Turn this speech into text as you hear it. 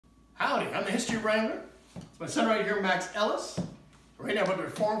Howdy, I'm the History Wrangler. It's my son right here, Max Ellis. Right now I'm going to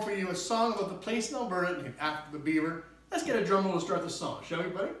perform for you a song about the place in Alberta named after the beaver. Let's get a drum roll to start the song, shall we,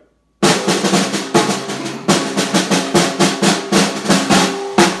 buddy?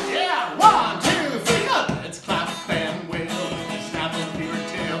 Yeah, 1, 2, 3, up! Let's clap and wail, snap the beaver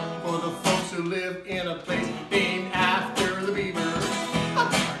tail for the folks who live in a place named after the beaver.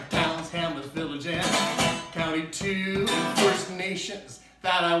 Our towns, hamlets, village, and county too, and First Nations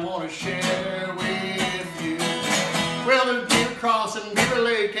that I want to share with you. Well, there's Beaver Cross and Beaver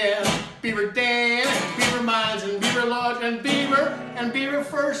Lake and Beaver Dam and Beaver Mines and Beaver Lodge and Beaver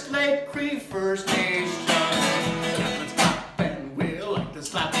First Lake Cree First Nation. Let's clap and wail like the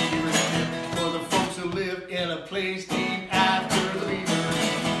slap of beaver tail for the folks who live in a place named after the beaver.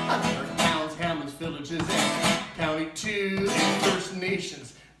 Our towns, hamlets, villages, and county too, and First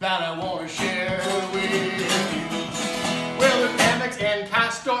Nations that I want to share with you. Well, there's Amex and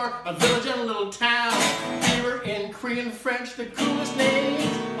Castor, a village and a little town. Beaver in Cree and French, the coolest names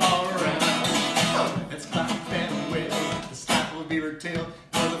all around. Oh, let's clap and wail the slap of a beaver tail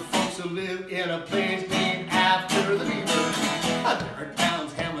for the folks who live in a place named after the beaver. There are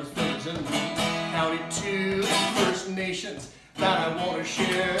towns, hamlets, villages, and county too, and First Nations that I want to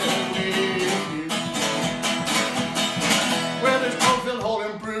share with you. Well, there's Oakville,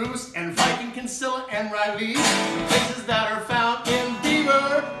 Holden, Bruce, and Viking, Kinsella, and Riley, places that are found in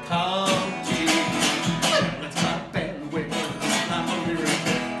Beaver County. Let's clap and wail, clap a beaver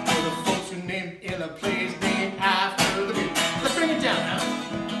tail for the folks who named in a place named after the beaver. Let's bring it down now.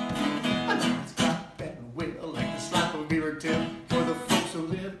 Let's clap and wail like the slap of a beaver tail for the folks who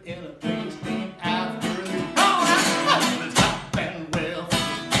live in a place named after the beaver. Let's clap and wail for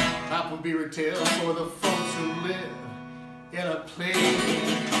the slap of a beaver tail